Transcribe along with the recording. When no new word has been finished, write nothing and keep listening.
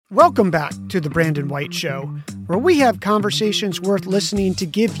Welcome back to The Brandon White Show, where we have conversations worth listening to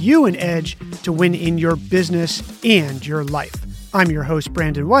give you an edge to win in your business and your life. I'm your host,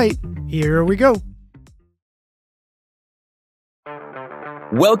 Brandon White. Here we go.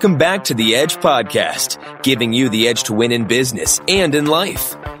 Welcome back to The Edge Podcast, giving you the edge to win in business and in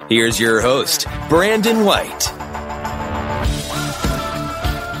life. Here's your host, Brandon White.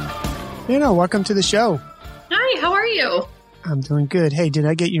 Welcome to the show. Hi, how are you? I'm doing good. Hey, did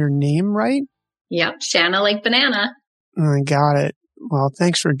I get your name right? Yep, Shanna like banana. I got it. Well,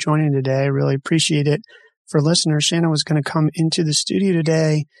 thanks for joining today. I really appreciate it. For listeners, Shanna was going to come into the studio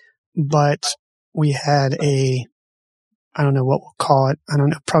today, but we had I don't know what we'll call it. I don't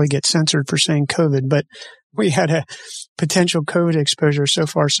know, probably get censored for saying COVID, but we had a potential COVID exposure. So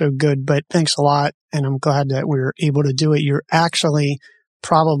far, so good, but thanks a lot. And I'm glad that we were able to do it. You're actually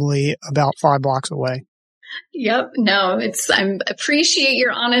probably about 5 blocks away. Yep. No, I appreciate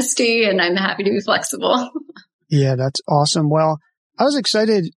your honesty and I'm happy to be flexible. Yeah, that's awesome. Well, I was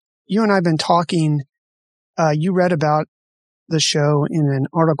excited. You and I have been talking. You read about the show in an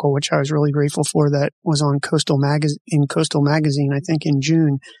article, which I was really grateful for, that was on Coastal Magazine, I think in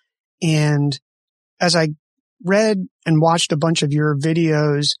June. And as I read and watched a bunch of your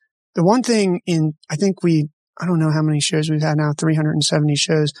videos, the one thing I don't know how many shows we've had now, 370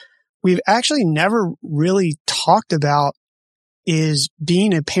 shows. We've actually never really talked about is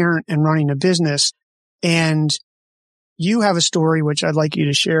being a parent and running a business. And you have a story which I'd like you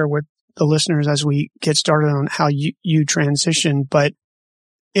to share with the listeners as we get started on how you transition. But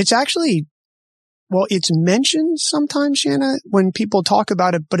it's actually, well, it's mentioned sometimes, Shanna, when people talk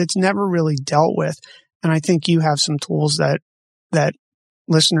about it, but it's never really dealt with. And I think you have some tools that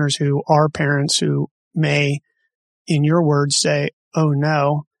listeners who are parents who may, in your words, say, oh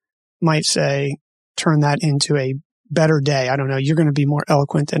no, might say, turn that into a better day. I don't know. You're going to be more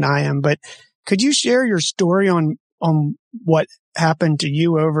eloquent than I am, but could you share your story on what happened to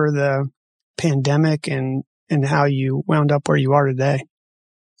you over the pandemic and how you wound up where you are today?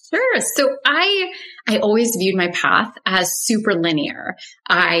 Sure. So I always viewed my path as super linear.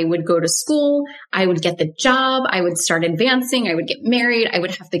 I would go to school, I would get the job, I would start advancing, I would get married, I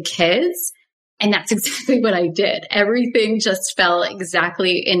would have the kids. And that's exactly what I did. Everything just fell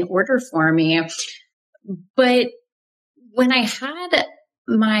exactly in order for me. But when I had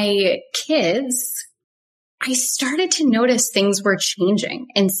my kids, I started to notice things were changing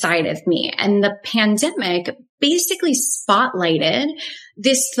inside of me. And the pandemic basically spotlighted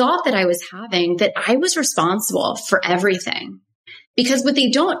this thought that I was having that I was responsible for everything. Because what they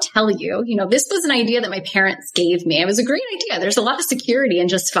don't tell you, this was an idea that my parents gave me. It was a great idea. There's a lot of security in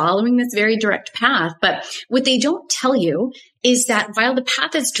just following this very direct path. But what they don't tell you is that while the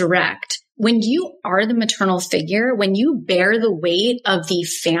path is direct, when you are the maternal figure, when you bear the weight of the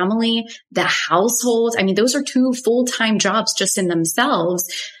family, the household, those are 2 full-time jobs just in themselves,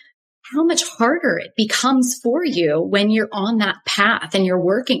 how much harder it becomes for you when you're on that path and you're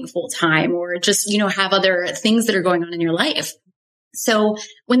working full-time or just, have other things that are going on in your life. So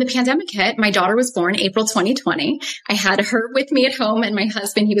when the pandemic hit, my daughter was born April 2020. I had her with me at home and my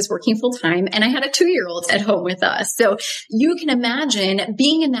husband, he was working full time, and I had a 2-year-old at home with us. So you can imagine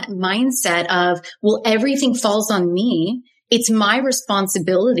being in that mindset of, well, everything falls on me. It's my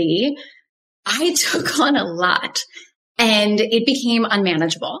responsibility. I took on a lot and it became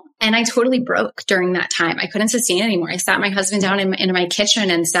unmanageable. And I totally broke during that time. I couldn't sustain it anymore. I sat my husband down in my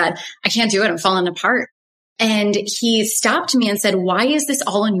kitchen and said, I can't do it. I'm falling apart. And he stopped me and said, why is this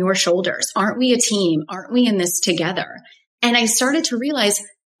all on your shoulders? Aren't we a team? Aren't we in this together? And I started to realize,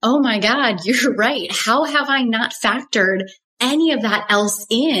 oh my God, you're right. How have I not factored any of that else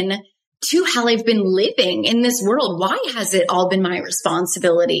in to how I've been living in this world? Why has it all been my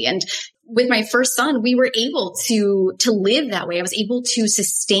responsibility? And with my first son, we were able to live that way. I was able to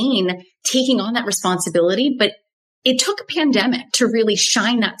sustain taking on that responsibility, but it took a pandemic to really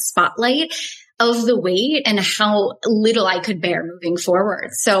shine that spotlight of the weight and how little I could bear moving forward.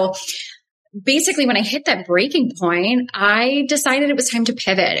 So basically, when I hit that breaking point, I decided it was time to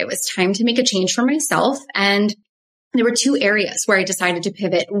pivot. It was time to make a change for myself. And there were 2 areas where I decided to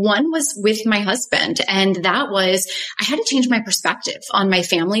pivot. One was with my husband, and that was I had to change my perspective on my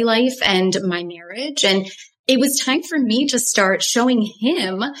family life and my marriage. And it was time for me to start showing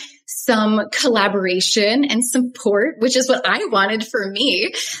him some collaboration and support, which is what I wanted for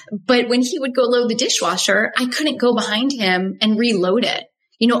me. But when he would go load the dishwasher, I couldn't go behind him and reload it.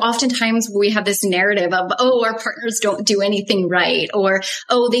 Oftentimes we have this narrative of, oh, our partners don't do anything right, or,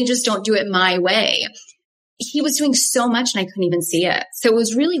 oh, they just don't do it my way. He was doing so much and I couldn't even see it. So it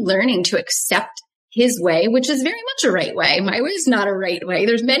was really learning to accept his way, which is very much a right way. My way is not a right way.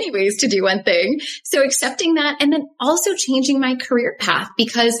 There's many ways to do one thing. So accepting that, and then also changing my career path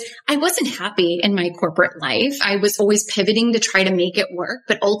because I wasn't happy in my corporate life. I was always pivoting to try to make it work,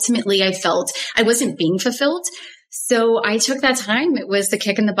 but ultimately I felt I wasn't being fulfilled. So I took that time. It was the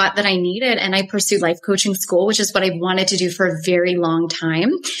kick in the butt that I needed. And I pursued life coaching school, which is what I wanted to do for a very long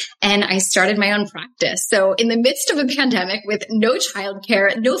time. And I started my own practice. So in the midst of a pandemic with no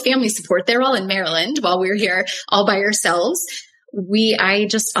childcare, no family support, they're all in Maryland while we were here all by ourselves. I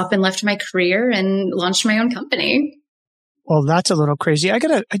just up and left my career and launched my own company. Well, that's a little crazy. I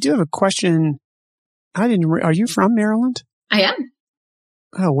do have a question. Are you from Maryland? I am.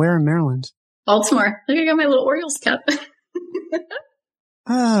 Oh, where in Maryland? Baltimore. Look, I got my little Orioles cap.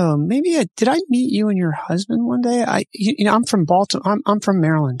 Oh, maybe did I meet you and your husband one day? I'm from Baltimore. I'm from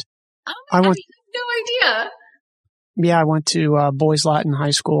Maryland. Oh, I have no idea. Yeah, I went to Boys Latin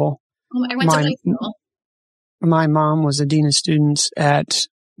High School. I went to high school. My mom was a dean of students at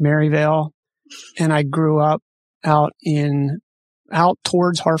Maryvale, and I grew up out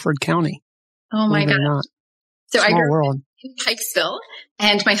towards Harford County. Oh my God. So Small I grew world. up in Pikesville,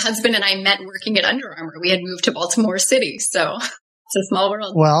 and my husband and I met working at Under Armour. We had moved to Baltimore City, so it's a small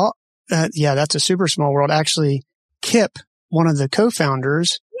world. Well, yeah, that's a super small world. Actually, Kip, one of the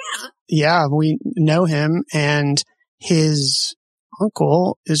co-founders, yeah, we know him, and his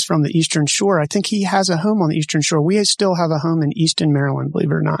uncle is from the Eastern Shore. I think he has a home on the Eastern Shore. We still have a home in Easton, Maryland,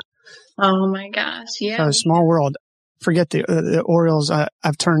 believe it or not. Oh my gosh, yeah. So small world. Forget the Orioles.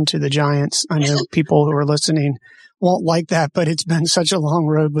 I've turned to the Giants. I know people who are listening won't like that, but it's been such a long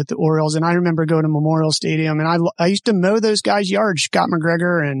road with the Orioles. And I remember going to Memorial Stadium, and I used to mow those guys' yards, Scott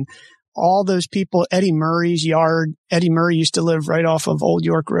McGregor and all those people, Eddie Murray's yard. Eddie Murray used to live right off of Old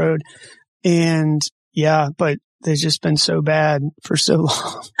York Road. And yeah, but they've just been so bad for so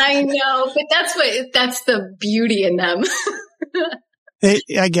long. I know, but that's the beauty in them.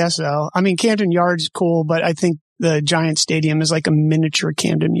 I guess so. I mean, Camden Yards cool, but I think the Giant Stadium is like a miniature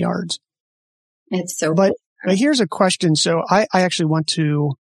Camden Yards. It's so But here's a question. So I actually went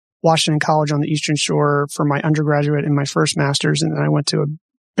to Washington College on the Eastern Shore for my undergraduate and my first master's, and then I went to a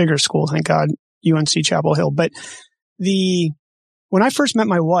bigger school, thank God, UNC Chapel Hill. But when I first met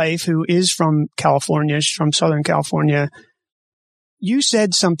my wife, who is from California, she's from Southern California, you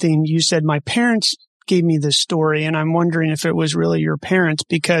said something. You said, my parents gave me this story, and I'm wondering if it was really your parents,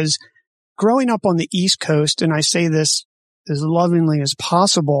 because growing up on the East Coast, and I say this as lovingly as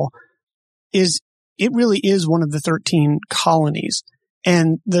possible, it really is one of the 13 colonies.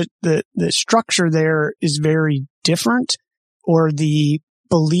 And the structure there is very different, or the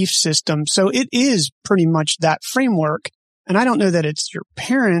belief system. So it is pretty much that framework. And I don't know that it's your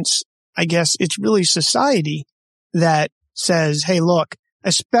parents. I guess it's really society that says, hey, look,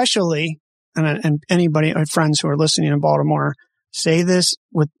 especially, and anybody, my friends who are listening in Baltimore, say this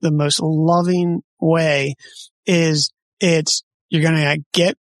with the most loving way, you're going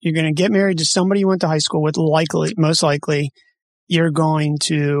to get married to somebody you went to high school with, most likely. You're going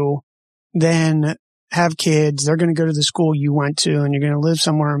to then have kids. They're going to go to the school you went to, and you're going to live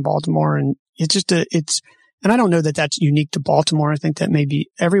somewhere in Baltimore. And and I don't know that that's unique to Baltimore. I think that may be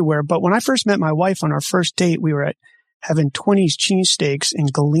everywhere. But when I first met my wife on our first date, we were having 20s cheesesteaks in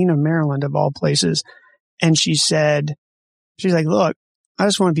Galena, Maryland, of all places. And she's like, look, I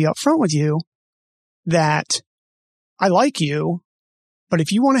just want to be upfront with you that I like you, but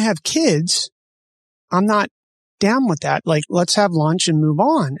if you want to have kids, I'm not down with that. Like, let's have lunch and move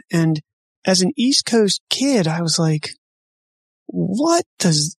on. And as an East Coast kid, I was like, what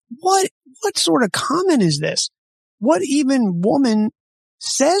sort of comment is this? What even woman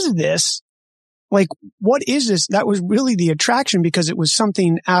says this? Like, what is this? That was really the attraction, because it was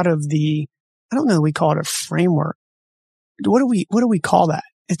something out of I don't know, we call it a framework. What do we call that?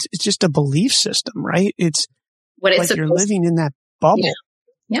 It's just a belief system, right? It's what like you're living in that bubble.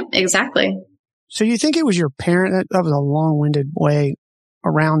 Yeah, exactly. So you think it was your parent? That was a long-winded way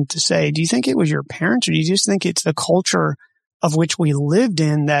around to say, do you think it was your parents, or do you just think it's the culture of which we lived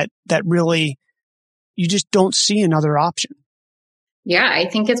in that really, you just don't see another option? Yeah, I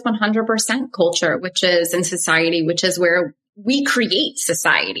think it's 100% culture, which is in society, which is where we create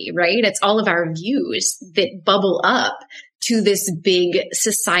society, right? It's all of our views that bubble up to this big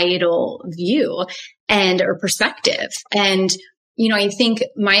societal view or perspective. And, I think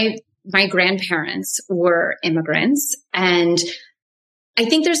my grandparents were immigrants, and I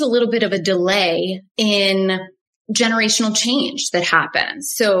think there's a little bit of a delay in generational change that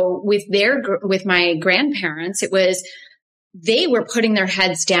happens. So with my grandparents, they were putting their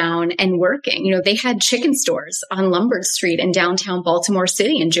heads down and working. They had chicken stores on Lombard Street in downtown Baltimore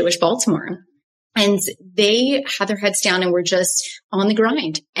City in Jewish Baltimore. And they had their heads down and were just on the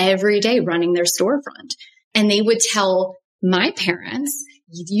grind every day running their storefront. And they would tell my parents,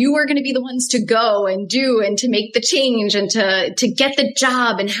 you are going to be the ones to go and do and to make the change and to get the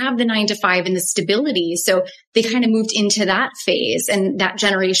job and have the 9 to 5 and the stability. So they kind of moved into that phase, and that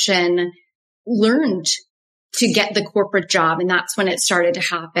generation learned to get the corporate job. And that's when it started to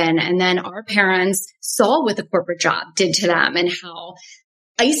happen. And then our parents saw what the corporate job did to them and how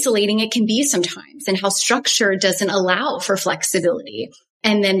isolating it can be sometimes and how structure doesn't allow for flexibility.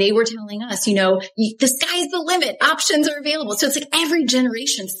 And then they were telling us, the sky's the limit. Options are available. So it's like every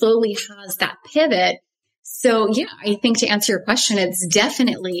generation slowly has that pivot. So yeah, I think to answer your question, it's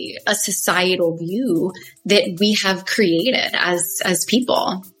definitely a societal view that we have created as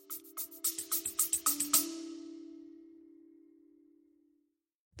people.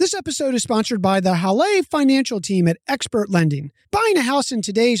 This episode is sponsored by the Halle Financial Team at Expert Lending. Buying a house in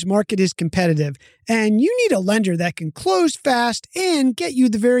today's market is competitive, and you need a lender that can close fast and get you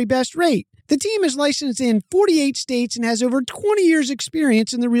the very best rate. The team is licensed in 48 states and has over 20 years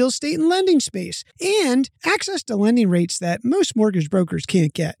experience in the real estate and lending space, and access to lending rates that most mortgage brokers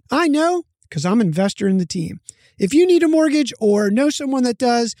can't get. I know, because I'm an investor in the team. If you need a mortgage or know someone that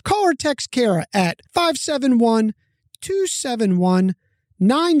does, call or text Kara at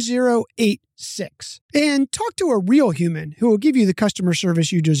 571-271-9086 and talk to a real human who will give you the customer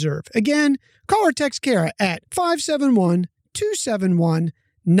service you deserve. Again, call or text Kara at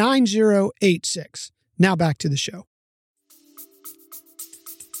 571-271-9086. Now back to the show.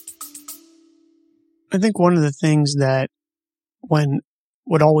 I think one of the things that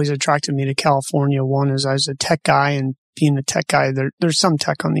what always attracted me to California, one is I was a tech guy, and being a tech guy, there's some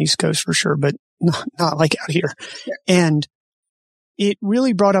tech on the East Coast for sure, but not like out here. Yeah. And it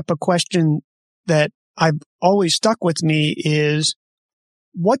really brought up a question that I've always stuck with me is,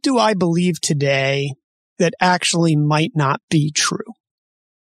 what do I believe today that actually might not be true?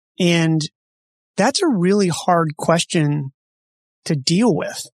 And that's a really hard question to deal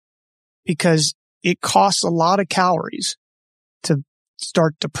with, because it costs a lot of calories to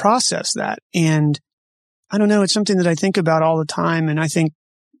start to process that. And I don't know, it's something that I think about all the time. And I think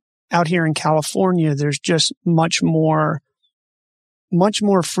out here in California, there's just much more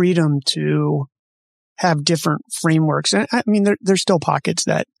freedom to have different frameworks. And I mean, there's still pockets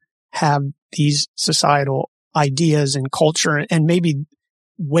that have these societal ideas and culture and maybe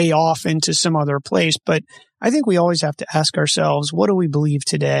way off into some other place. But I think we always have to ask ourselves, what do we believe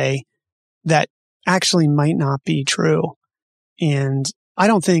today that actually might not be true? And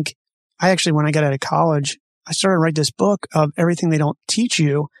when I got out of college, I started to write this book of everything they don't teach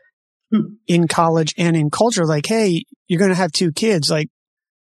you in college and in culture. Like, hey, you're going to have 2 kids,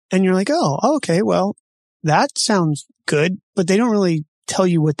 and you're like, oh, okay, well, that sounds good, but they don't really tell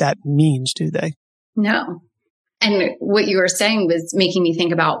you what that means, do they? No. And what you were saying was making me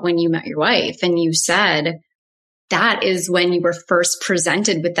think about when you met your wife, and you said that is when you were first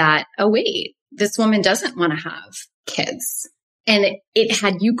presented with that, oh, wait, this woman doesn't want to have kids. And it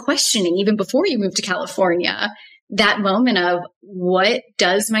had you questioning, even before you moved to California, that moment of, what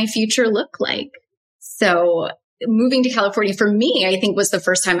does my future look like? So moving to California for me, I think, was the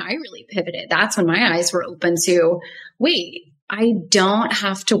first time I really pivoted. That's when my eyes were open to, wait, I don't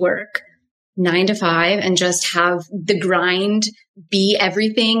have to work 9 to 5 and just have the grind be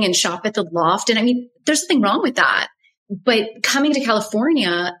everything and shop at the loft. And I mean, there's nothing wrong with that. But coming to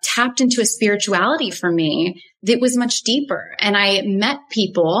California tapped into a spirituality for me that was much deeper. And I met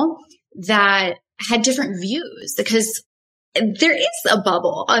people that had different views, because there is a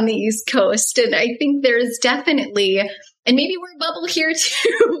bubble on the East Coast. And I think there's definitely, and maybe we're a bubble here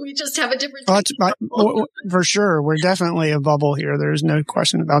too. We just have a different for sure. We're definitely a bubble here. There's no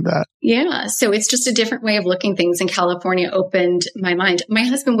question about that. Yeah. So it's just a different way of looking things. And California opened my mind. My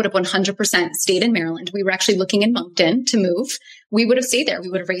husband would have 100% stayed in Maryland. We were actually looking in Moncton to move. We would have stayed there. We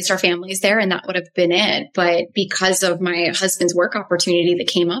would have raised our families there, and that would have been it. But because of my husband's work opportunity that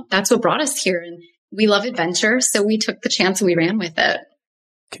came up, that's what brought us here. And we love adventure. So we took the chance and we ran with it.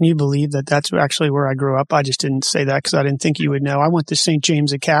 Can you believe that that's actually where I grew up? I just didn't say that because I didn't think you would know. I went to St.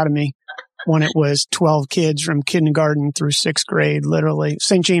 James Academy when it was 12 kids from kindergarten through 6th grade, literally.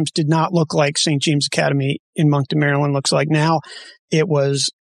 St. James did not look like St. James Academy in Moncton, Maryland looks like now. It was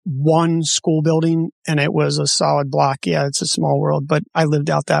one school building and it was a solid block. Yeah, it's a small world, but I lived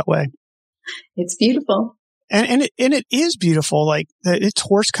out that way. It's beautiful. And it is beautiful. Like, it's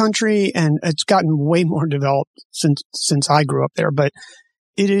horse country, and it's gotten way more developed since I grew up there, but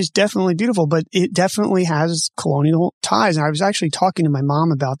it is definitely beautiful, but it definitely has colonial ties. And I was actually talking to my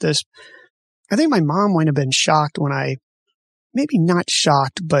mom about this. I think my mom might have been shocked maybe not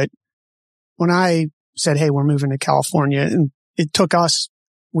shocked, but when I said, hey, we're moving to California, and it took us,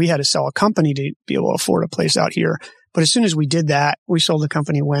 we had to sell a company to be able to afford a place out here. But as soon as we did that, we sold the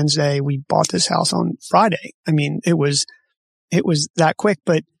company Wednesday. We bought this house on Friday. I mean, it was that quick.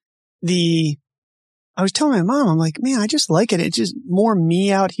 But I was telling my mom, I'm like, man, I just like it. It's just more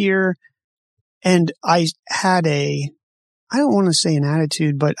me out here. And I had I don't want to say an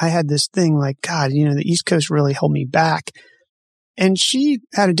attitude, but I had this thing like, God, you know, the East Coast really held me back. And she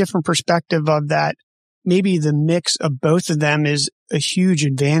had a different perspective of that. Maybe the mix of both of them is a huge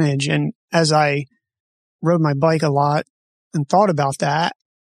advantage. And as I rode my bike a lot and thought about that,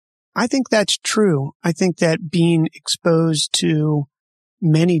 I think that's true. I think that being exposed to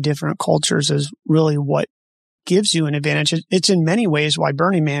many different cultures is really what gives you an advantage. It's in many ways why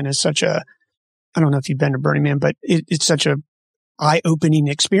Burning Man is such I don't know if you've been to Burning Man, but it's such a eye-opening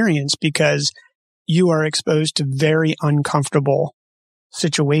experience because you are exposed to very uncomfortable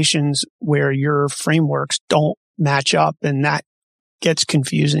situations where your frameworks don't match up, and that gets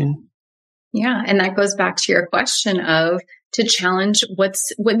confusing. Yeah. And that goes back to your question of to challenge what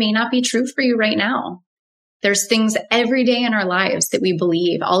may not be true for you right now. There's things every day in our lives that we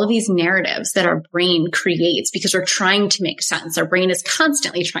believe, all of these narratives that our brain creates because we're trying to make sense. Our brain is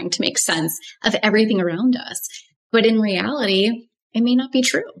constantly trying to make sense of everything around us. But in reality, it may not be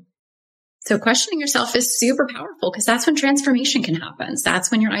true. So questioning yourself is super powerful because that's when transformation can happen.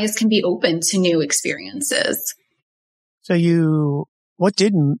 That's when your eyes can be open to new experiences. So what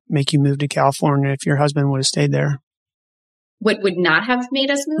did make you move to California if your husband would have stayed there? What would not have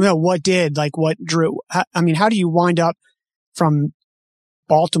made us move? No, what did? Like what drew? I mean, how do you wind up from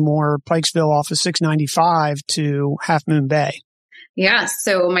Baltimore, Pikesville off of 695 to Half Moon Bay? Yeah.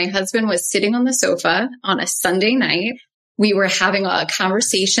 So my husband was sitting on the sofa on a Sunday night. We were having a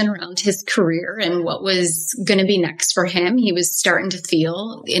conversation around his career and what was going to be next for him. He was starting to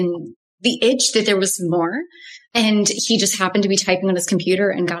feel in the itch that there was more. And he just happened to be typing on his computer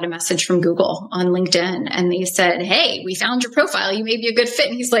and got a message from Google on LinkedIn. And they said, hey, we found your profile. You may be a good fit.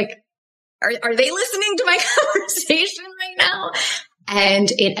 And he's like, are they listening to my conversation right now? And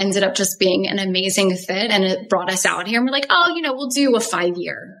it ended up just being an amazing fit. And it brought us out here. And we're like, oh, we'll do a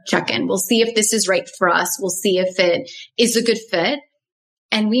 5-year check-in. We'll see if this is right for us. We'll see if it is a good fit.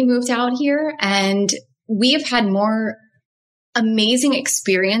 And we moved out here and we have had more amazing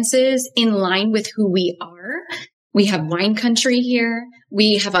experiences in line with who we are. We have wine country here.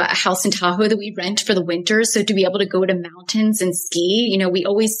 We have a house in Tahoe that we rent for the winter. So to be able to go to mountains and ski, we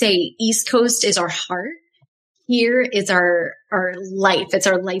always say East Coast is our heart. Here is our life. It's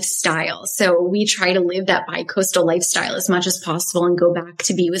our lifestyle. So we try to live that bi-coastal lifestyle as much as possible and go back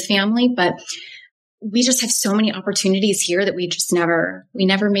to be with family. But we just have so many opportunities here that we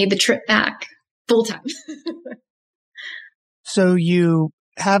never made the trip back full time. So you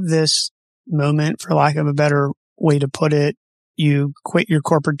have this moment, for lack of a better way to put it, you quit your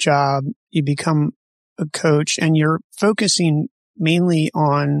corporate job, you become a coach, and you're focusing mainly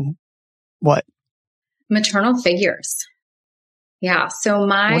on what? Maternal figures. Yeah. So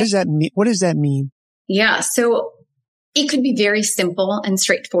what does that mean? Yeah. So it could be very simple and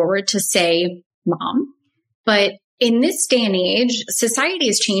straightforward to say mom, but in this day and age, society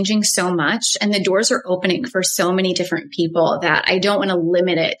is changing so much and the doors are opening for so many different people that I don't want to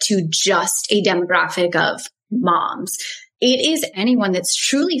limit it to just a demographic of moms. It is anyone that's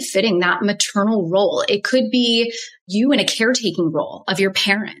truly fitting that maternal role. It could be you in a caretaking role of your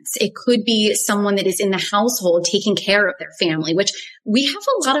parents. It could be someone that is in the household taking care of their family, which we have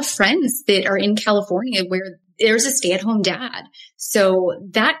a lot of friends that are in California where there's a stay-at-home dad. So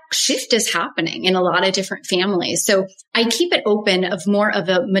that shift is happening in a lot of different families. So I keep it open of more of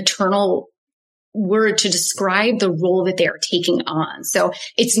a maternal word to describe the role that they are taking on. So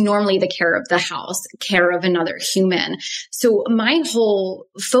it's normally the care of the house, care of another human. So my whole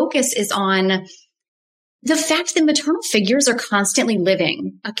focus is on the fact that maternal figures are constantly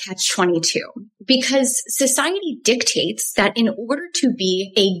living a catch-22 because society dictates that in order to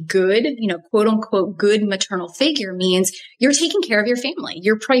be a good, quote unquote, good maternal figure means you're taking care of your family.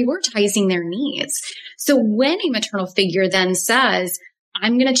 You're prioritizing their needs. So when a maternal figure then says,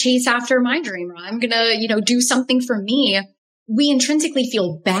 I'm going to chase after my dream, or I'm going to, do something for me, we intrinsically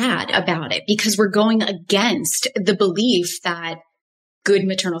feel bad about it because we're going against the belief that good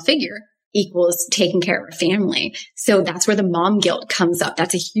maternal figure equals taking care of a family. So that's where the mom guilt comes up.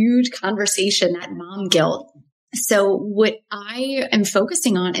 That's a huge conversation, that mom guilt. So what I am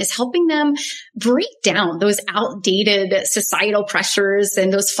focusing on is helping them break down those outdated societal pressures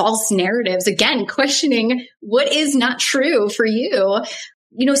and those false narratives. Again, questioning what is not true for you,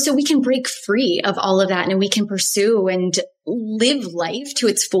 so we can break free of all of that and we can pursue and live life to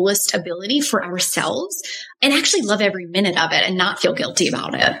its fullest ability for ourselves and actually love every minute of it and not feel guilty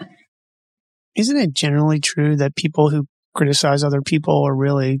about it. Isn't it generally true that people who criticize other people are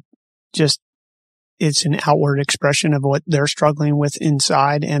really just, it's an outward expression of what they're struggling with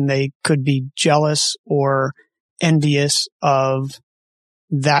inside, and they could be jealous or envious of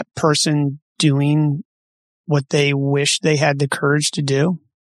that person doing what they wish they had the courage to do?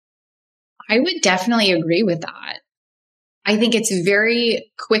 I would definitely agree with that. I think it's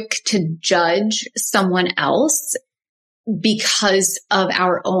very quick to judge someone else because of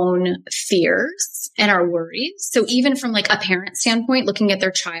our own fears and our worries. So even from like a parent standpoint, looking at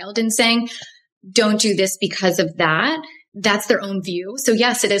their child and saying, don't do this because of that, that's their own view. So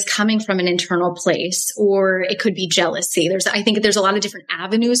yes, it is coming from an internal place, or it could be jealousy. I think there's a lot of different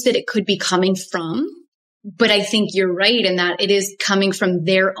avenues that it could be coming from, but I think you're right in that it is coming from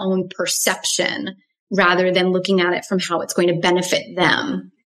their own perception rather than looking at it from how it's going to benefit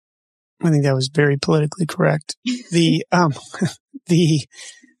them. I think that was very politically correct. I'm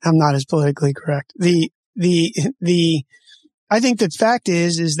not as politically correct. I think the fact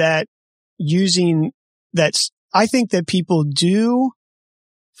is that I think that people do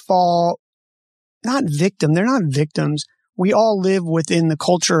fall, not victim. They're not victims. We all live within the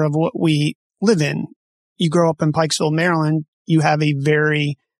culture of what we live in. You grow up in Pikesville, Maryland. You have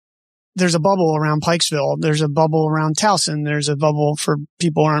there's a bubble around Pikesville. There's a bubble around Towson. There's a bubble for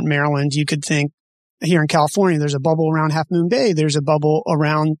people who aren't Maryland. You could think here in California, there's a bubble around Half Moon Bay. There's a bubble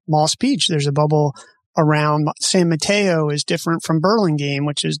around Moss Beach. There's a bubble around San Mateo is different from Burlingame,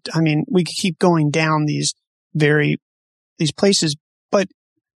 which is, we could keep going down these places, but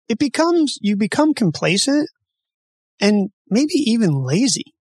you become complacent and maybe even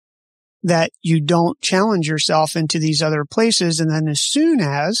lazy that you don't challenge yourself into these other places. And then as soon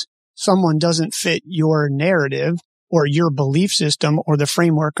as someone doesn't fit your narrative or your belief system or the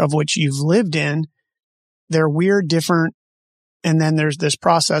framework of which you've lived in, they're weird, different. And then there's this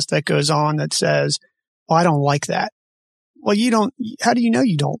process that goes on that says, well, I don't like that. Well, how do you know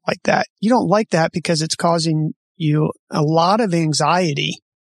you don't like that? You don't like that because it's causing you a lot of anxiety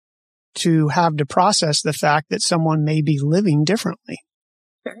to have to process the fact that someone may be living differently.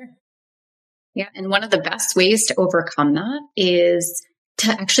 Sure. Yeah. And one of the best ways to overcome that is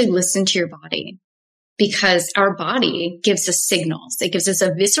to actually listen to your body, because our body gives us signals. It gives us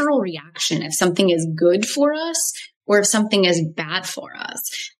a visceral reaction if something is good for us or if something is bad for us.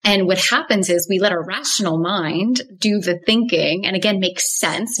 And what happens is we let our rational mind do the thinking and again, make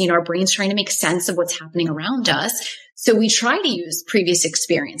sense. Our brain's trying to make sense of what's happening around us. So we try to use previous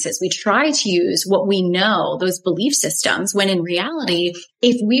experiences. We try to use what we know, those belief systems, when in reality,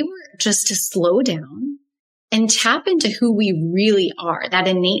 if we were just to slow down and tap into who we really are, that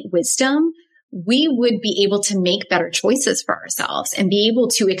innate wisdom, we would be able to make better choices for ourselves and be able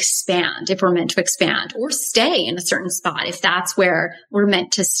to expand if we're meant to expand, or stay in a certain spot if that's where we're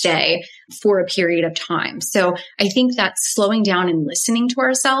meant to stay for a period of time. So I think that slowing down and listening to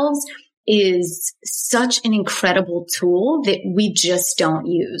ourselves is such an incredible tool that we just don't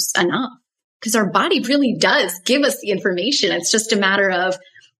use enough, because our body really does give us the information. It's just a matter of,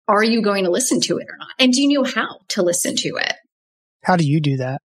 are you going to listen to it or not? And do you know how to listen to it? How do you do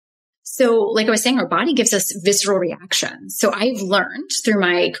that? So like I was saying, our body gives us visceral reactions. So I've learned through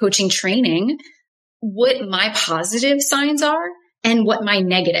my coaching training what my positive signs are and what my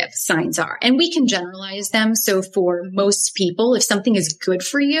negative signs are. And we can generalize them. So for most people, if something is good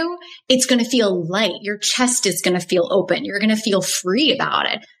for you, it's going to feel light. Your chest is going to feel open. You're going to feel free about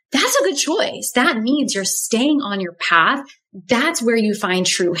it. That's a good choice. That means you're staying on your path. That's where you find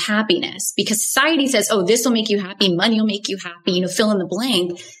true happiness, because society says, oh, this will make you happy. Money will make you happy, fill in the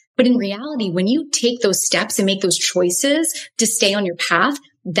blank. But in reality, when you take those steps and make those choices to stay on your path,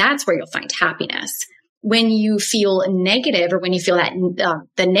 that's where you'll find happiness. When you feel negative, or when you feel that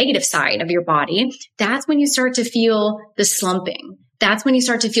the negative side of your body, that's when you start to feel the slumping. That's when you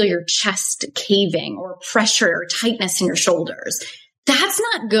start to feel your chest caving, or pressure or tightness in your shoulders. That's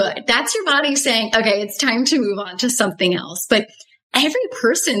not good. That's your body saying, okay, it's time to move on to something else. But every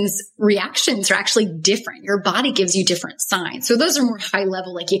person's reactions are actually different. Your body gives you different signs. So those are more high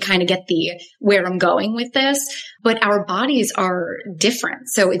level, like you kind of get where I'm going with this, but our bodies are different.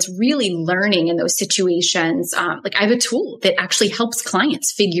 So it's really learning in those situations. Like I have a tool that actually helps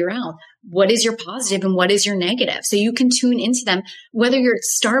clients figure out what is your positive and what is your negative. So you can tune into them, whether you're at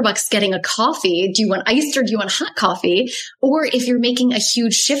Starbucks getting a coffee, do you want iced or do you want hot coffee? Or if you're making a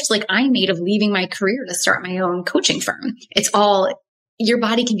huge shift like I made of leaving my career to start my own coaching firm, it's all, your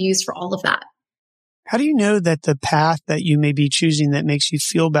body can be used for all of that. How do you know that the path that you may be choosing that makes you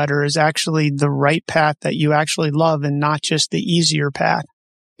feel better is actually the right path that you actually love and not just the easier path?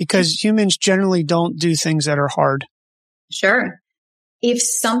 Because humans generally don't do things that are hard. Sure. If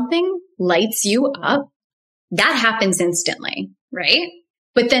something lights you up, that happens instantly, right?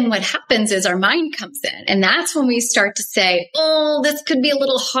 But then what happens is our mind comes in, and that's when we start to say, oh, this could be a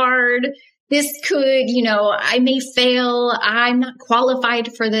little hard. This could, I may fail. I'm not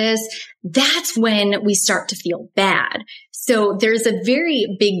qualified for this. That's when we start to feel bad. So there's a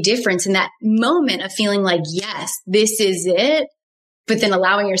very big difference in that moment of feeling like, yes, this is it, but then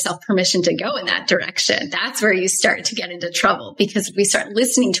allowing yourself permission to go in that direction. That's where you start to get into trouble, because if we start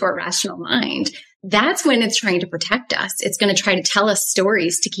listening to our rational mind, that's when it's trying to protect us. It's going to try to tell us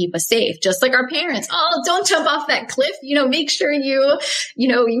stories to keep us safe, just like our parents. Oh, don't jump off that cliff. Make sure you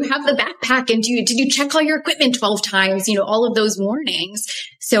have the backpack, and did you check all your equipment 12 times? All of those warnings.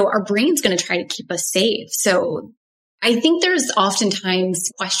 So our brain's going to try to keep us safe. So I think there's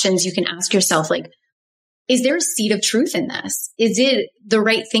oftentimes questions you can ask yourself, like, is there a seed of truth in this? Is it the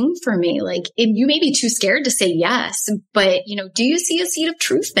right thing for me? Like, you may be too scared to say yes, but, do you see a seed of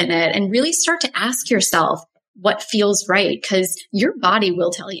truth in it? And really start to ask yourself what feels right, because your body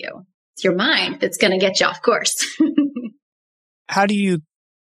will tell you. It's your mind that's going to get you off course. How do you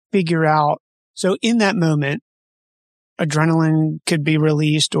figure out? So in that moment, adrenaline could be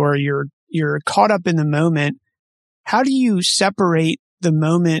released, or you're caught up in the moment. How do you separate the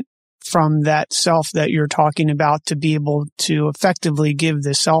moment from that self that you're talking about to be able to effectively give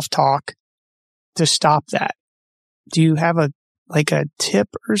the self-talk to stop that? Do you have a tip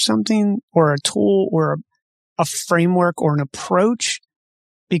or something, or a tool, or a framework, or an approach?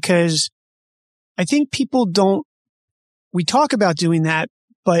 Because I think we talk about doing that,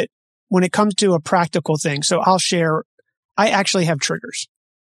 but when it comes to a practical thing, so I'll share, I actually have triggers.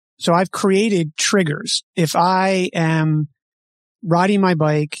 So I've created triggers. If I am riding my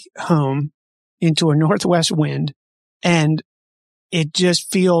bike home into a northwest wind and it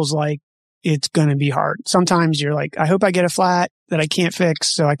just feels like it's going to be hard. Sometimes you're like, I hope I get a flat that I can't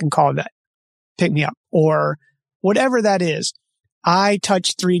fix so I can call that, pick me up, or whatever that is. I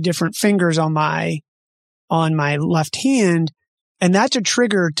touch 3 different fingers on my left hand, and that's a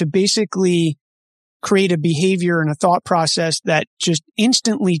trigger to basically create a behavior and a thought process that just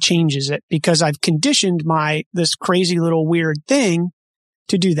instantly changes it, because I've conditioned this crazy little weird thing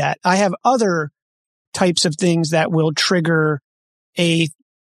to do that. I have other types of things that will trigger a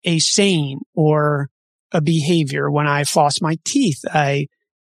saying or a behavior. When I floss my teeth, I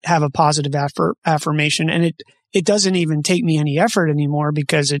have a positive affirmation, and it doesn't even take me any effort anymore,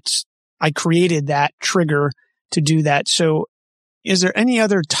 because I created that trigger to do that. So is there any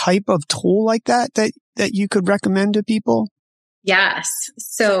other type of tool like that you could recommend to people? Yes.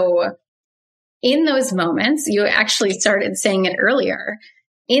 So in those moments, you actually started saying it earlier,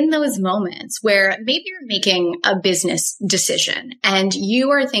 in those moments where maybe you're making a business decision and you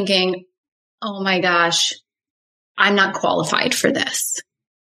are thinking, oh my gosh, I'm not qualified for this.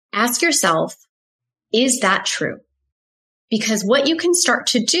 Ask yourself, is that true? Because what you can start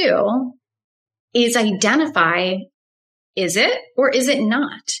to do is identify, is it or is it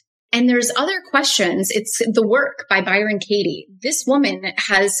not? And there's other questions. It's The Work by Byron Katie. This woman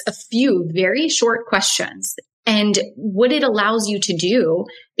has a few very short questions. And what it allows you to do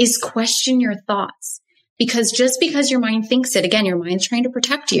is question your thoughts. Because just because your mind thinks it, again, your mind's trying to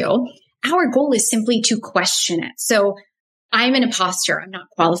protect you. Our goal is simply to question it. So I'm an imposter. I'm not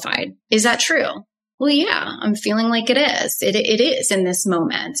qualified. Is that true? Well, yeah, I'm feeling like it is. It is in this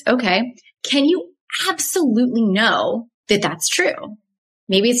moment. Okay. Can you absolutely know that that's true?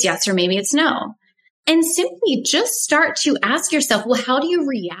 Maybe it's yes or maybe it's no. And simply just start to ask yourself, well, how do you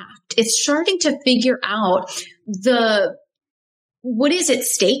react? It's starting to figure out what is at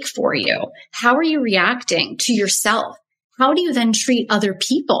stake for you? How are you reacting to yourself? How do you then treat other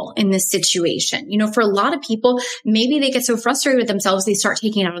people in this situation? For a lot of people, maybe they get so frustrated with themselves, they start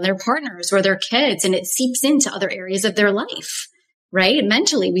taking it out on their partners or their kids, and it seeps into other areas of their life. Right?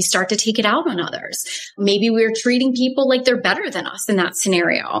 Mentally, we start to take it out on others. Maybe we're treating people like they're better than us in that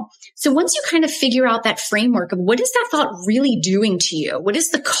scenario. So once you kind of figure out that framework of what is that thought really doing to you? What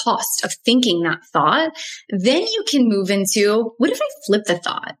is the cost of thinking that thought? Then you can move into, what if I flip the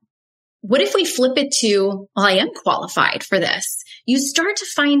thought? What if we flip it to, well, I am qualified for this? You start to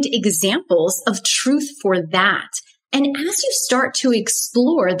find examples of truth for that. And as you start to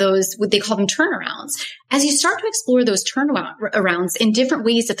explore those, what they call them turnarounds, as you start to explore those turnarounds in different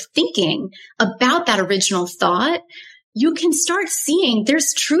ways of thinking about that original thought, you can start seeing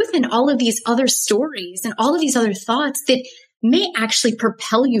there's truth in all of these other stories and all of these other thoughts that may actually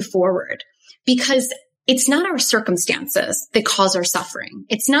propel you forward. because it's not our circumstances that cause our suffering.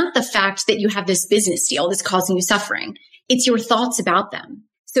 It's not the fact that you have this business deal that's causing you suffering. It's your thoughts about them.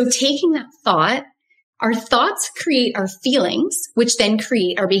 So taking that thought, our thoughts create our feelings, which then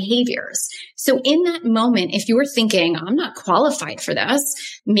create our behaviors. So in that moment, if you were thinking, I'm not qualified for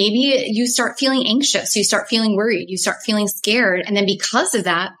this, maybe you start feeling anxious, you start feeling worried, you start feeling scared. And then because of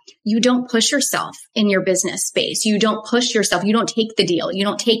that, you don't push yourself in your business space. You don't push yourself. You don't take the deal. You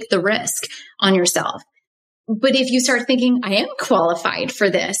don't take the risk on yourself. But if you start thinking, I am qualified for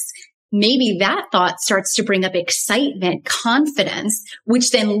this, maybe that thought starts to bring up excitement, confidence,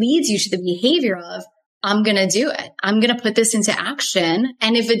 which then leads you to the behavior of, I'm going to do it. I'm going to put this into action.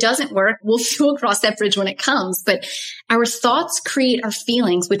 And if it doesn't work, we'll cross that bridge when it comes. But our thoughts create our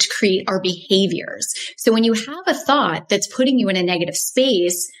feelings, which create our behaviors. So when you have a thought that's putting you in a negative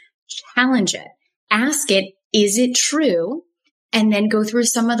space, challenge it. Ask it, is it true? And then go through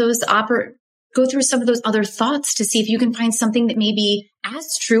some of those other thoughts to see if you can find something that may be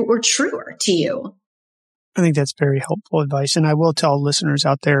as true or truer to you. I think that's very helpful advice. And I will tell listeners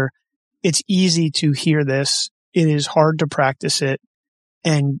out there, it's easy to hear this. It is hard to practice it.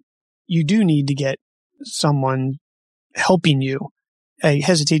 And you do need to get someone helping you. I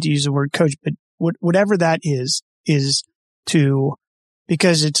hesitate to use the word coach, but whatever that is to,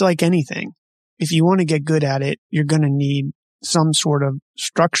 because it's like anything. If you want to get good at it, you're going to need some sort of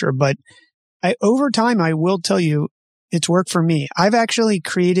structure. But over time, I will tell you, it's worked for me. I've actually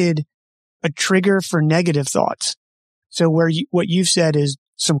created a trigger for negative thoughts. So what you've said is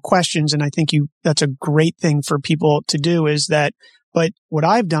some questions, and I think that's a great thing for people to do is that, but what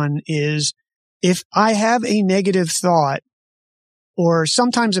I've done is if I have a negative thought or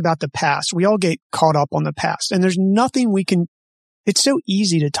sometimes about the past, we all get caught up on the past and there's nothing it's so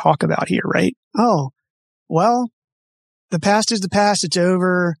easy to talk about here, right? Oh, well, the past is the past. It's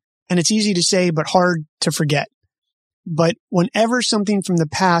over. And it's easy to say, but hard to forget. But whenever something from the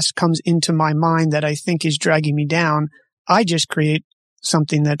past comes into my mind that I think is dragging me down, I just create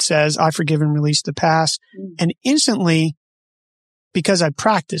something that says, I forgive and release the past. And instantly, because I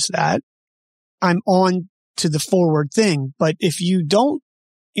practice that, I'm on to the forward thing. But if you don't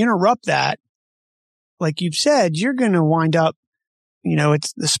interrupt that, like you've said, you're going to wind up,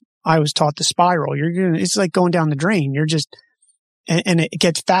 I was taught the spiral. It's like going down the drain. And it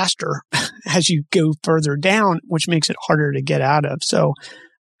gets faster as you go further down, which makes it harder to get out of. So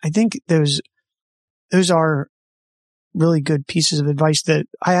I think those are really good pieces of advice that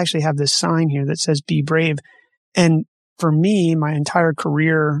I actually have this sign here that says, be brave. And for me, my entire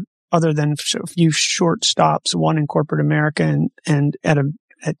career, other than a few short stops, one in corporate America and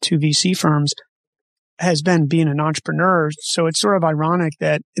at two VC firms, has been being an entrepreneur. So it's sort of ironic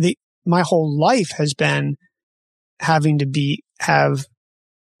that my whole life has been having to have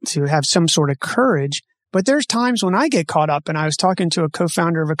some sort of courage. But there's times when I get caught up, and I was talking to a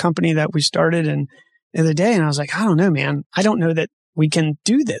co-founder of a company that we started the other day, and I was like, I don't know, man. I don't know that we can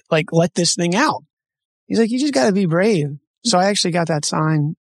do that. Like, let this thing out. He's like, you just got to be brave. So I actually got that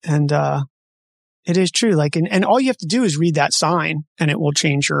sign, and it is true. Like, and all you have to do is read that sign, and it will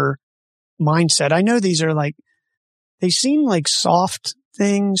change your mindset. I know these are they seem like soft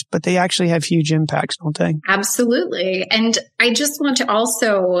things, but they actually have huge impacts, don't they? Absolutely. And I just want to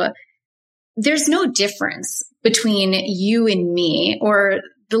also, there's no difference between you and me or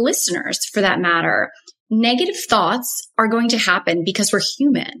the listeners for that matter. Negative thoughts are going to happen because we're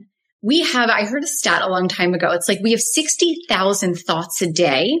human. I heard a stat a long time ago. It's like we have 60,000 thoughts a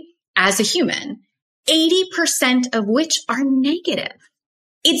day as a human, 80% of which are negative.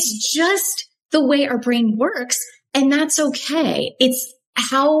 It's just the way our brain works. And that's okay. It's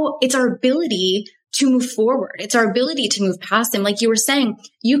our ability to move forward. It's our ability to move past them. Like you were saying,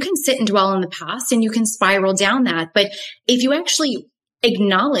 you can sit and dwell in the past and you can spiral down that. But if you actually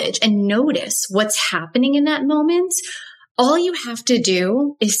acknowledge and notice what's happening in that moment, all you have to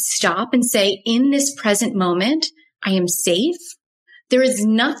do is stop and say, in this present moment, I am safe. There is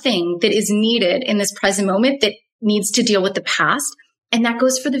nothing that is needed in this present moment that needs to deal with the past. And that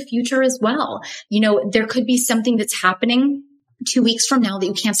goes for the future as well. There could be something that's happening 2 weeks from now that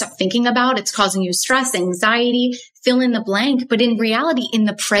you can't stop thinking about. It's causing you stress, anxiety, fill in the blank. But in reality, in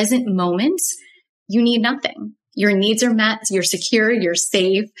the present moment, you need nothing. Your needs are met. You're secure. You're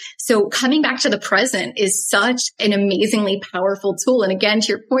safe. So coming back to the present is such an amazingly powerful tool. And again, to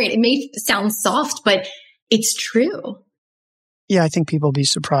your point, it may sound soft, but it's true. Yeah, I think people will be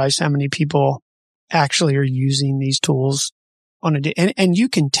surprised how many people actually are using these tools on a day. And you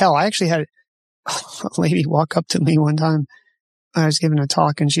can tell. I actually had a lady walk up to me one time. I was giving a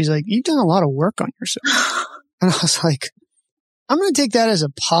talk and she's like, you've done a lot of work on yourself. And I was like, I'm going to take that as a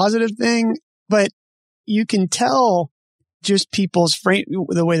positive thing. but you can tell just people's frame,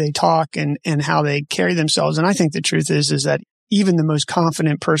 the way they talk and how they carry themselves. And I think the truth is that even the most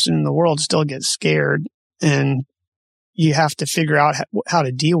confident person in the world still gets scared, and you have to figure out how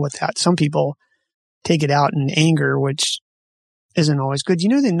to deal with that. Some people take it out in anger, which isn't always good. You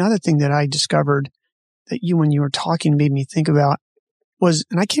know, another thing that I discovered that when you were talking, made me think about was,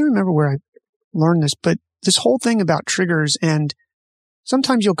 and I can't remember where I learned this, but this whole thing about triggers. And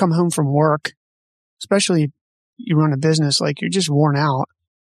sometimes you'll come home from work, especially if you run a business, like you're just worn out.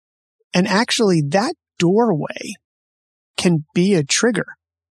 And actually that doorway can be a trigger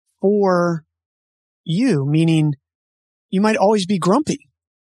for you, meaning you might always be grumpy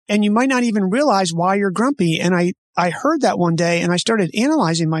and you might not even realize why you're grumpy. And I heard that one day and I started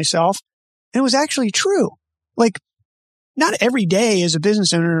analyzing myself, and it was actually true. Like, not every day as a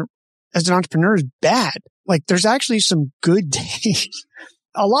business owner, as an entrepreneur is bad. Like, there's actually some good days,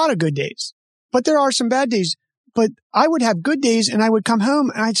 a lot of good days, but there are some bad days. But I would have good days and I would come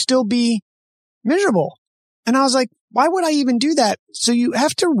home and I'd still be miserable. And I was like, why would I even do that? So you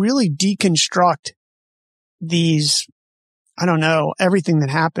have to really deconstruct these, I don't know, everything that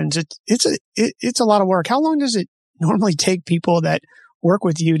happens. It's a lot of work. How long does it normally take people that work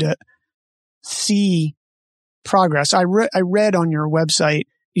with you to see progress? I read on your website,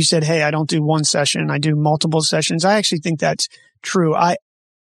 you said, hey, I don't do one session. I do multiple sessions. I actually think that's true.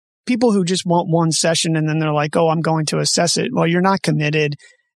 People who just want one session and then they're like, oh, I'm going to assess it. Well, you're not committed.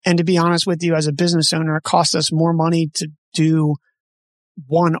 And to be honest with you, as a business owner, it costs us more money to do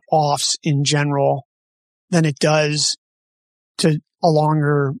one-offs in general than it does to a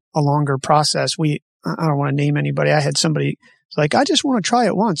longer process. I don't want to name anybody. I had somebody like, I just want to try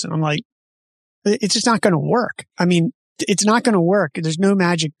it once. And I'm like, it's just not going to work. I mean, it's not going to work. There's no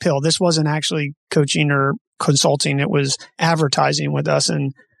magic pill. This wasn't actually coaching or consulting. It was advertising with us.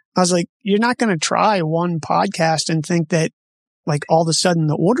 And I was like, you're not going to try one podcast and think that like all of a sudden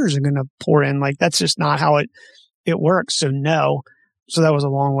the orders are going to pour in. Like, that's just not how it works. So no. So that was a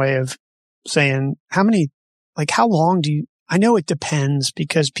long way of saying how long do you, I know it depends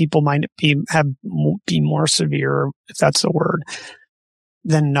because people might be more severe, if that's the word,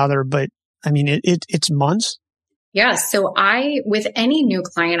 than another. But I mean, it's months. Yeah. So with any new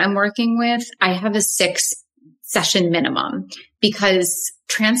client I'm working with, I have a 6-session minimum because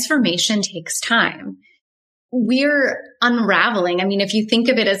transformation takes time. We're unraveling. I mean, if you think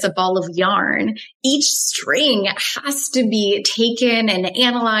of it as a ball of yarn, each string has to be taken and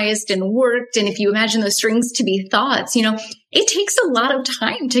analyzed and worked. And if you imagine those strings to be thoughts, it takes a lot of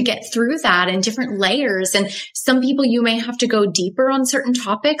time to get through that in different layers. And some people, you may have to go deeper on certain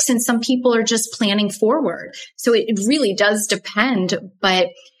topics, and some people are just planning forward. So it really does depend. But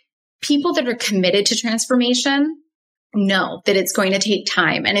people that are committed to transformation know that it's going to take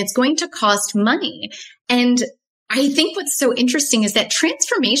time and it's going to cost money. And I think what's so interesting is that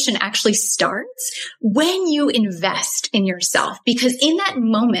transformation actually starts when you invest in yourself, because in that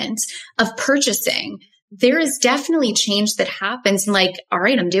moment of purchasing, there is definitely change that happens. And like, all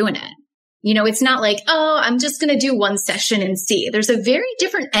right, I'm doing it. It's not like, oh, I'm just going to do one session and see. There's a very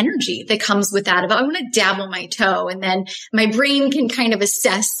different energy that comes with that. I want to dabble my toe, and then my brain can kind of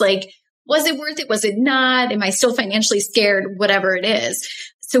assess, like, was it worth it? Was it not? Am I still financially scared? Whatever it is.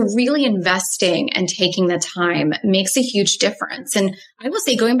 So really investing and taking the time makes a huge difference. And I will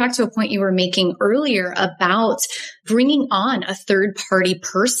say, going back to a point you were making earlier about bringing on a third-party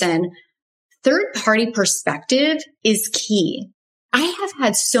person, third-party perspective is key. I have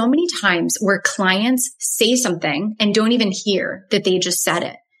had so many times where clients say something and don't even hear that they just said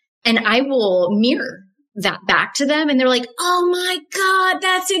it. And I will mirror that back to them, and they're like, oh my God,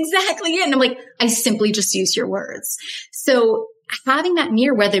 that's exactly it. And I'm like, I simply just used your words. So having that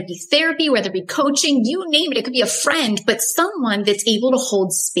mirror, whether it be therapy, whether it be coaching, you name it could be a friend, but someone that's able to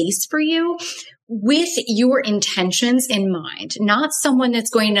hold space for you with your intentions in mind, not someone that's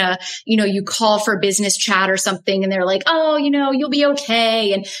going to, you call for a business chat or something and they're like, oh, you'll be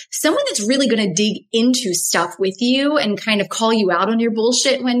okay. And someone that's really going to dig into stuff with you and kind of call you out on your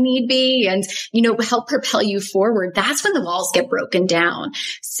bullshit when need be and, help propel you forward. That's when the walls get broken down.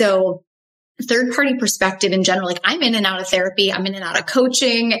 So third-party perspective in general, like I'm in and out of therapy, I'm in and out of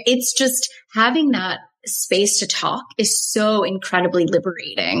coaching. It's just having that space to talk is so incredibly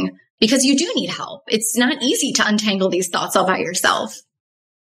liberating because you do need help. It's not easy to untangle these thoughts all by yourself.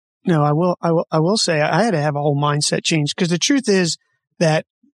 No, I will say I had to have a whole mindset change, because the truth is that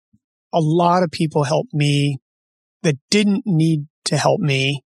a lot of people helped me that didn't need to help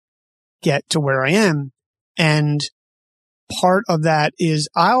me get to where I am. And part of that is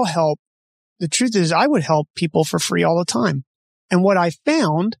the truth is I would help people for free all the time. And what I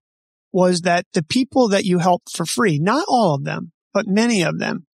found was that the people that you helped for free, not all of them, but many of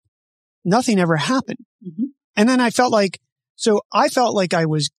them, nothing ever happened. Mm-hmm. And then I felt like I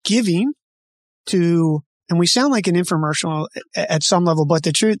was giving to, and we sound like an infomercial at some level, but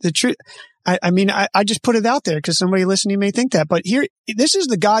the truth, I just put it out there because somebody listening may think that, but this is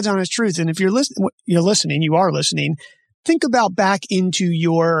the God's honest truth. And if you are listening, think about back into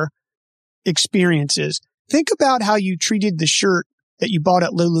your experiences. Think about how you treated the shirt that you bought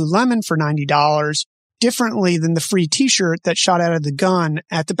at Lululemon for $90 differently than the free t-shirt that shot out of the gun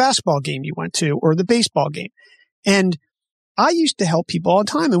at the basketball game you went to or the baseball game. And I used to help people all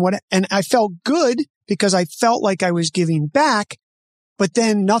the time and I felt good because I felt like I was giving back, but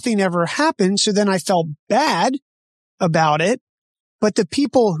then nothing ever happened. So then I felt bad about it. But the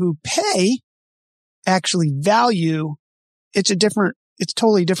people who pay actually value, it's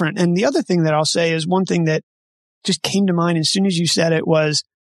totally different. And the other thing that I'll say is one thing that just came to mind as soon as you said it was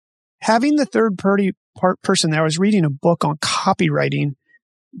having the third party person. I was reading a book on copywriting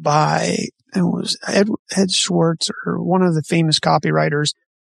by, it was Ed Schwartz or one of the famous copywriters.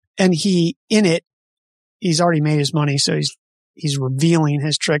 And he's already made his money. So he's revealing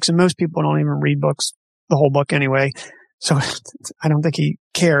his tricks. And most people don't even read books, the whole book anyway. So I don't think he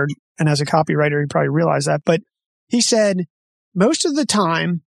cared. And as a copywriter, he probably realized that. But he said, most of the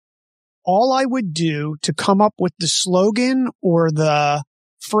time, all I would do to come up with the slogan or the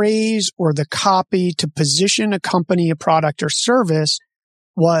phrase or the copy to position a company, a product or service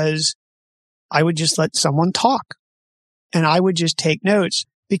was I would just let someone talk and I would just take notes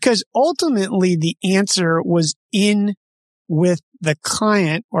because ultimately the answer was in with the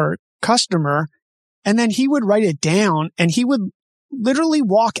client or customer. And then he would write it down and he would literally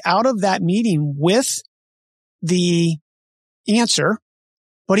walk out of that meeting with the answer,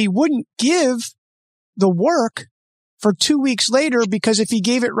 but he wouldn't give the work for 2 weeks later because if he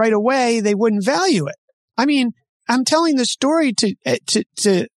gave it right away, they wouldn't value it. I mean, I'm telling the story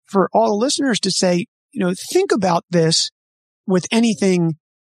for all the listeners to say, think about this with anything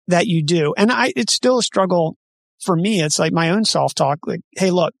that you do. And it's still a struggle for me. It's like my own self-talk. Like,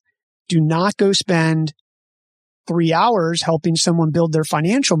 hey, look, do not go spend 3 hours helping someone build their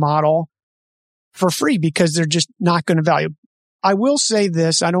financial model for free because they're just not going to value. I will say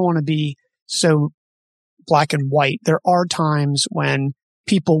this. I don't want to be so black and white. There are times when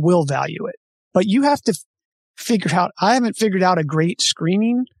people will value it, but you have to figure out, I haven't figured out a great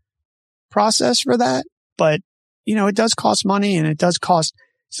screening process for that, but it does cost money and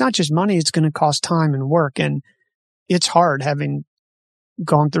it's not just money. It's going to cost time and work. And it's hard having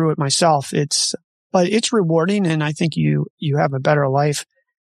gone through it myself. But it's rewarding. And I think you have a better life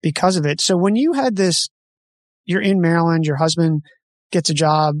because of it. So when you had this, you're in Maryland, your husband gets a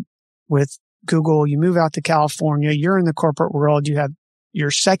job with Google, you move out to California, you're in the corporate world, you have your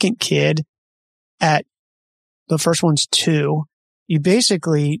second kid at the first one's 2. You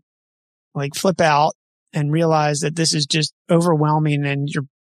basically flip out and realize that this is just overwhelming and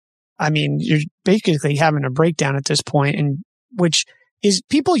you're basically having a breakdown at this point, and which is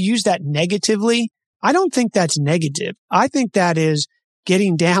people use that negatively. I don't think that's negative. I think that is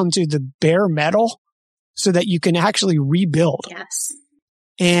getting down to the bare metal so that you can actually rebuild. Yes.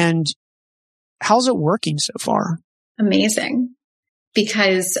 And how's it working so far? Amazing.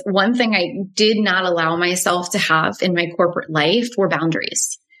 Because one thing I did not allow myself to have in my corporate life were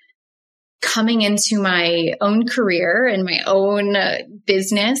boundaries. Coming into my own career and my own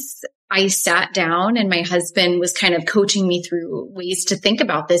business, I sat down and my husband was kind of coaching me through ways to think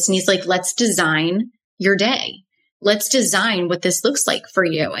about this. And he's like, let's design your day. Let's design what this looks like for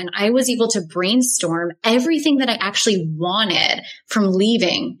you. And I was able to brainstorm everything that I actually wanted from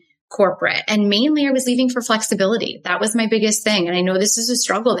leaving corporate. And mainly I was leaving for flexibility. That was my biggest thing. And I know this is a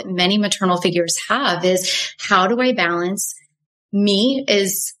struggle that many maternal figures have is how do I balance me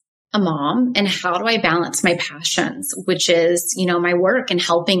as a mom and how do I balance my passions, which is, my work and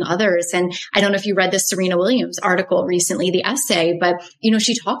helping others. And I don't know if you read the Serena Williams article recently, the essay, but,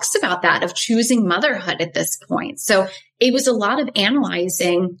 she talks about that of choosing motherhood at this point. So it was a lot of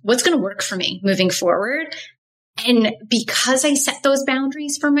analyzing what's going to work for me moving forward. And because I set those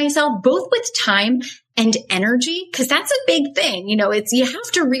boundaries for myself, both with time and energy, because that's a big thing. You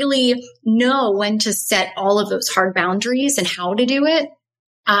have to really know when to set all of those hard boundaries and how to do it.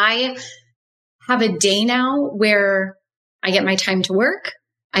 I have a day now where I get my time to work,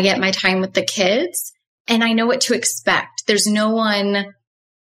 I get my time with the kids, and I know what to expect. There's no one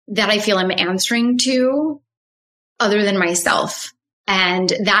that I feel I'm answering to other than myself And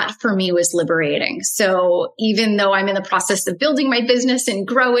that for me was liberating. So even though I'm in the process of building my business and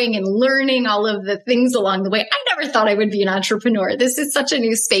growing and learning all of the things along the way, I never thought I would be an entrepreneur. This is such a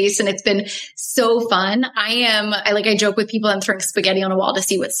new space and it's been so fun. I joke with people, I'm throwing spaghetti on a wall to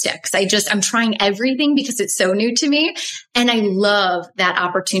see what sticks. I'm trying everything because it's so new to me. And I love that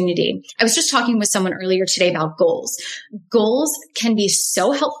opportunity. I was just talking with someone earlier today about goals. Goals can be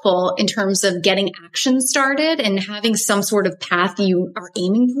so helpful in terms of getting action started and having some sort of path you are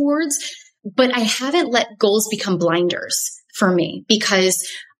aiming towards. But I haven't let goals become blinders for me because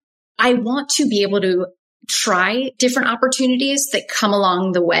I want to be able to try different opportunities that come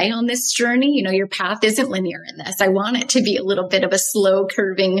along the way on this journey. You know, your path isn't linear in this. I want it to be a little bit of a slow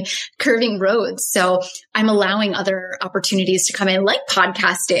curving road. So I'm allowing other opportunities to come in, like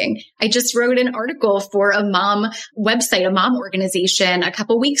podcasting. I just wrote an article for a mom website, a mom organization a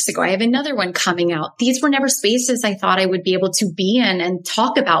couple weeks ago. I have another one coming out. These were never spaces I thought I would be able to be in and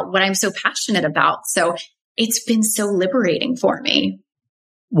talk about what I'm so passionate about. So it's been so liberating for me.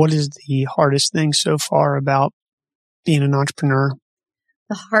 What is the hardest thing so far about being an entrepreneur?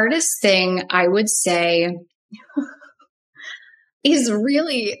 The hardest thing I would say is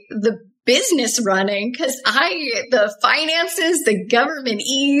really the business running, because the finances, the government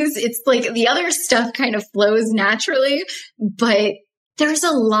ease, it's like the other stuff kind of flows naturally, but there's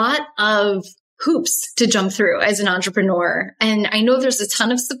a lot of hoops to jump through as an entrepreneur. And I know there's a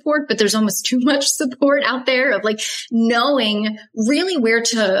ton of support, but there's almost too much support out there of like knowing really where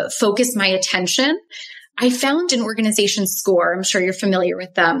to focus my attention. I found an organization, SCORE. I'm sure you're familiar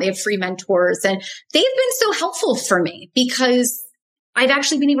with them. They have free mentors and they've been so helpful for me because I've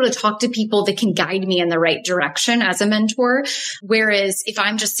actually been able to talk to people that can guide me in the right direction as a mentor. Whereas if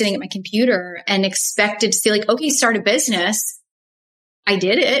I'm just sitting at my computer and expected to say like, okay, start a business, I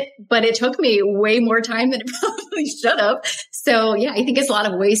did it, but it took me way more time than it probably should have. So yeah, I think it's a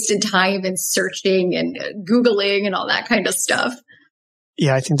lot of wasted time and searching and Googling and all that kind of stuff.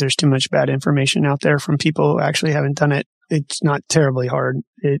 Yeah, I think there's too much bad information out there from people who actually haven't done it. It's not terribly hard.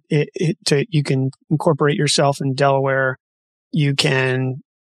 You can incorporate yourself in Delaware. You can,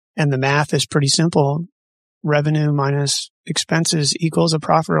 and the math is pretty simple. Revenue minus expenses equals a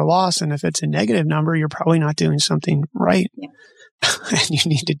profit or loss. And if it's a negative number, you're probably not doing something right. Yeah. And you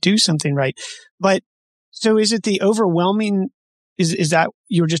need to do something right. But so is it the overwhelming, is that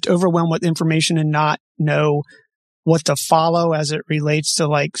you're just overwhelmed with information and not know what to follow as it relates to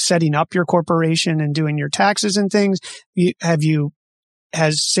like setting up your corporation and doing your taxes and things?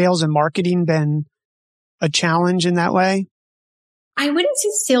 Has sales and marketing been a challenge in that way? I wouldn't say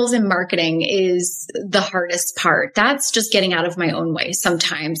sales and marketing is the hardest part. That's just getting out of my own way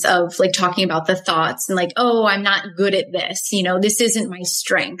sometimes of like talking about the thoughts and like, oh, I'm not good at this. You know, this isn't my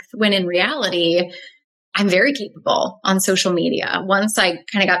strength. When in reality, I'm very capable on social media. Once I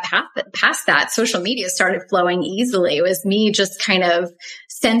kind of got past that, social media started flowing easily. It was me just kind of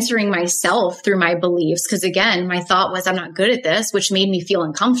censoring myself through my beliefs. Because again, my thought was I'm not good at this, which made me feel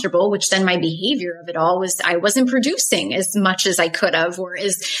uncomfortable, which then my behavior of it all was I wasn't producing as much as I could have or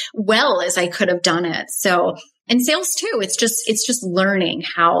as well as I could have done it. So, and sales too, it's just learning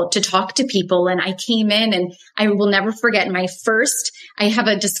how to talk to people. And I came in and I will never forget I have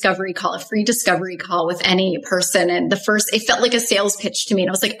a discovery call, a free discovery call with any person. And it felt like a sales pitch to me. And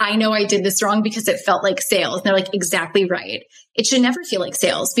I was like, I know I did this wrong because it felt like sales. And they're like, exactly right. It should never feel like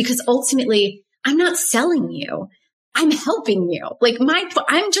sales because ultimately I'm not selling you. I'm helping you.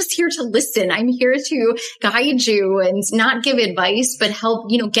 I'm just here to listen. I'm here to guide you and not give advice, but help,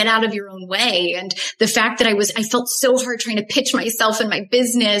 get out of your own way. And the fact that I felt so hard trying to pitch myself and my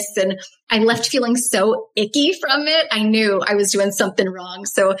business and I left feeling so icky from it. I knew I was doing something wrong.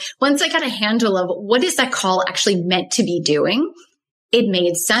 So once I got a handle of what is that call actually meant to be doing, it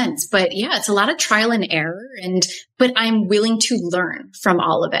made sense. But yeah, it's a lot of trial and error but I'm willing to learn from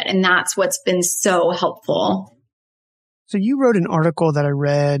all of it. And that's what's been so helpful. So you wrote an article that I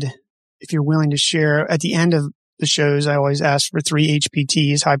read, if you're willing to share. At the end of the shows, I always ask for 3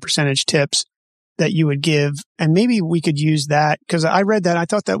 HPTs, high percentage tips that you would give. And maybe we could use that because I read that. I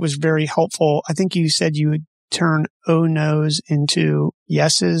thought that was very helpful. I think you said you would turn oh no's into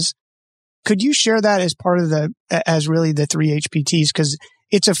yeses. Could you share that as part of as really the 3 HPTs? Because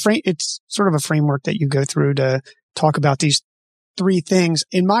it's sort of a framework that you go through to talk about these 3 things.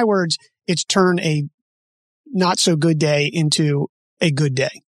 In my words, it's turn a not so good day into a good day.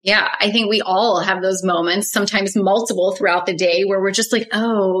 Yeah, I think we all have those moments, sometimes multiple throughout the day, where we're just like,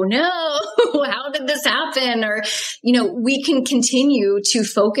 oh no, how did this happen? Or, we can continue to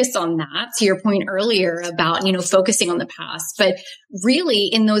focus on that, to your point earlier about, focusing on the past. But really,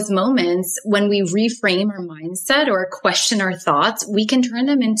 in those moments, when we reframe our mindset or question our thoughts, we can turn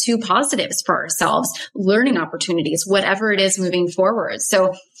them into positives for ourselves, learning opportunities, whatever it is moving forward.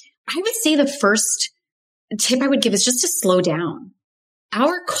 So I would say the first tip I would give is just to slow down.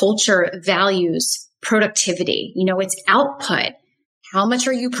 Our culture values productivity. It's output. How much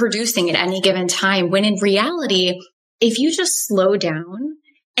are you producing at any given time? When in reality, if you just slow down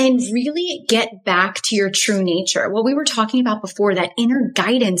and really get back to your true nature, what we were talking about before, that inner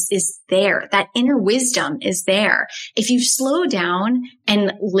guidance is there. That inner wisdom is there. If you slow down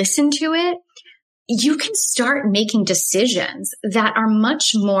and listen to it, you can start making decisions that are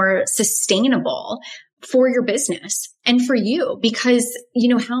much more sustainable for your business and for you. Because,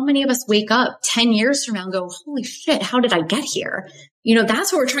 how many of us wake up 10 years from now and go, holy shit, how did I get here?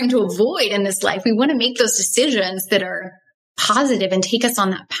 That's what we're trying to avoid in this life. We want to make those decisions that are positive and take us on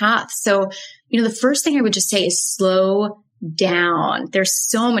that path. So, the first thing I would just say is slow down. There's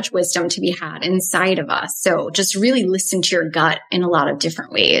so much wisdom to be had inside of us. So just really listen to your gut in a lot of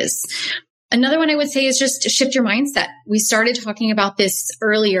different ways. Another one I would say is just shift your mindset. We started talking about this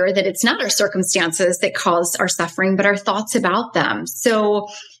earlier, that it's not our circumstances that cause our suffering, but our thoughts about them. So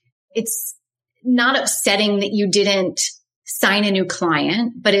it's not upsetting that you didn't sign a new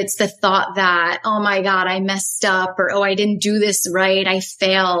client, but it's the thought that, oh my God, I messed up, or, oh, I didn't do this right, I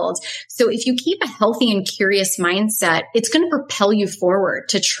failed. So if you keep a healthy and curious mindset, it's going to propel you forward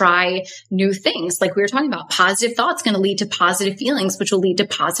to try new things. Like we were talking about, positive thoughts going to lead to positive feelings, which will lead to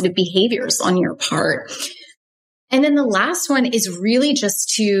positive behaviors on your part. And then the last one is really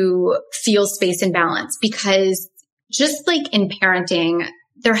just to feel space and balance, because just like in parenting,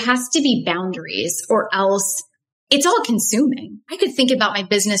 there has to be boundaries, or else it's all consuming. I could think about my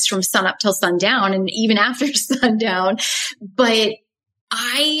business from sun up till sundown and even after sundown, but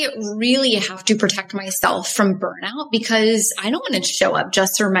I really have to protect myself from burnout, because I don't want to show up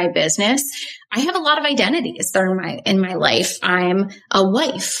just for my business. I have a lot of identities that are in my life. I'm a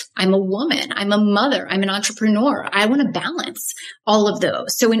wife. I'm a woman. I'm a mother. I'm an entrepreneur. I want to balance all of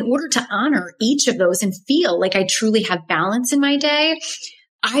those. So in order to honor each of those and feel like I truly have balance in my day,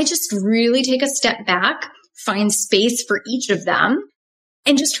 I just really take a step back, find space for each of them,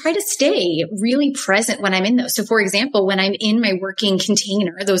 and just try to stay really present when I'm in those. So for example, when I'm in my working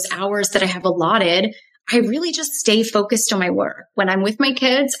container, those hours that I have allotted, I really just stay focused on my work. When I'm with my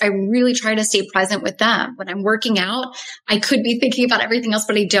kids, I really try to stay present with them. When I'm working out, I could be thinking about everything else,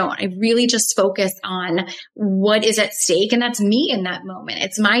 but I don't. I really just focus on what is at stake. And that's me in that moment.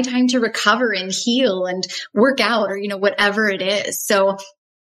 It's my time to recover and heal and work out, or, whatever it is. So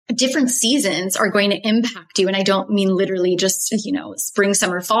different seasons are going to impact you. And I don't mean literally just, spring,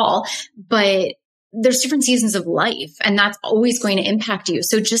 summer, fall, but there's different seasons of life, and that's always going to impact you.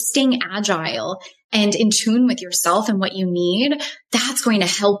 So just staying agile and in tune with yourself and what you need, that's going to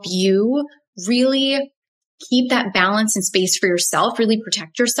help you really keep that balance and space for yourself, really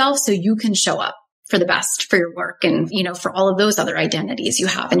protect yourself so you can show up for the best for your work and, for all of those other identities you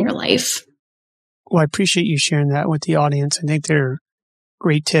have in your life. Well, I appreciate you sharing that with the audience. I think they're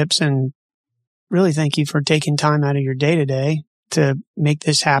great tips, and really thank you for taking time out of your day today to make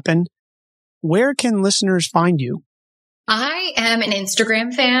this happen. Where can listeners find you? I am an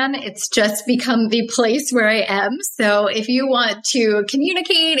Instagram fan. It's just become the place where I am. So if you want to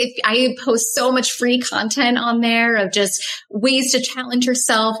communicate, I post so much free content on there of just ways to challenge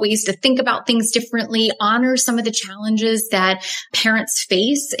yourself, ways to think about things differently, honor some of the challenges that parents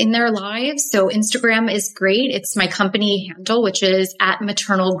face in their lives. So Instagram is great. It's my company handle, which is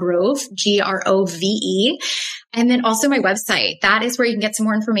 @maternalgrove, GROVE. And then also my website. That is where you can get some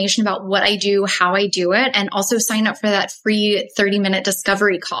more information about what I do, how I do it, and also sign up for that free 30-minute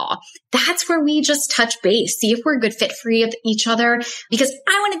discovery call. That's where we just touch base, see if we're a good fit for each other, because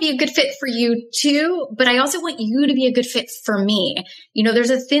I want to be a good fit for you too, but I also want you to be a good fit for me. There's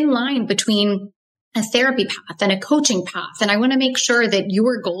a thin line between a therapy path and a coaching path. And I want to make sure that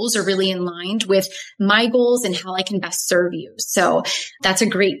your goals are really in line with my goals and how I can best serve you. So that's a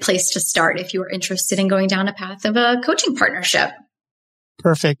great place to start if you are interested in going down a path of a coaching partnership.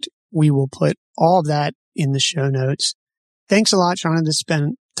 Perfect. We will put all of that in the show notes. Thanks a lot, Shauna. This has been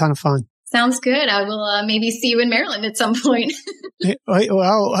a ton of fun. Sounds good. I will maybe see you in Maryland at some point.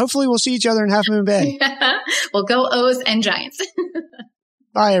 Well, hopefully we'll see each other in Half Moon Bay. We'll go O's and Giants.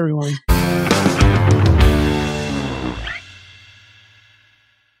 Bye, everyone.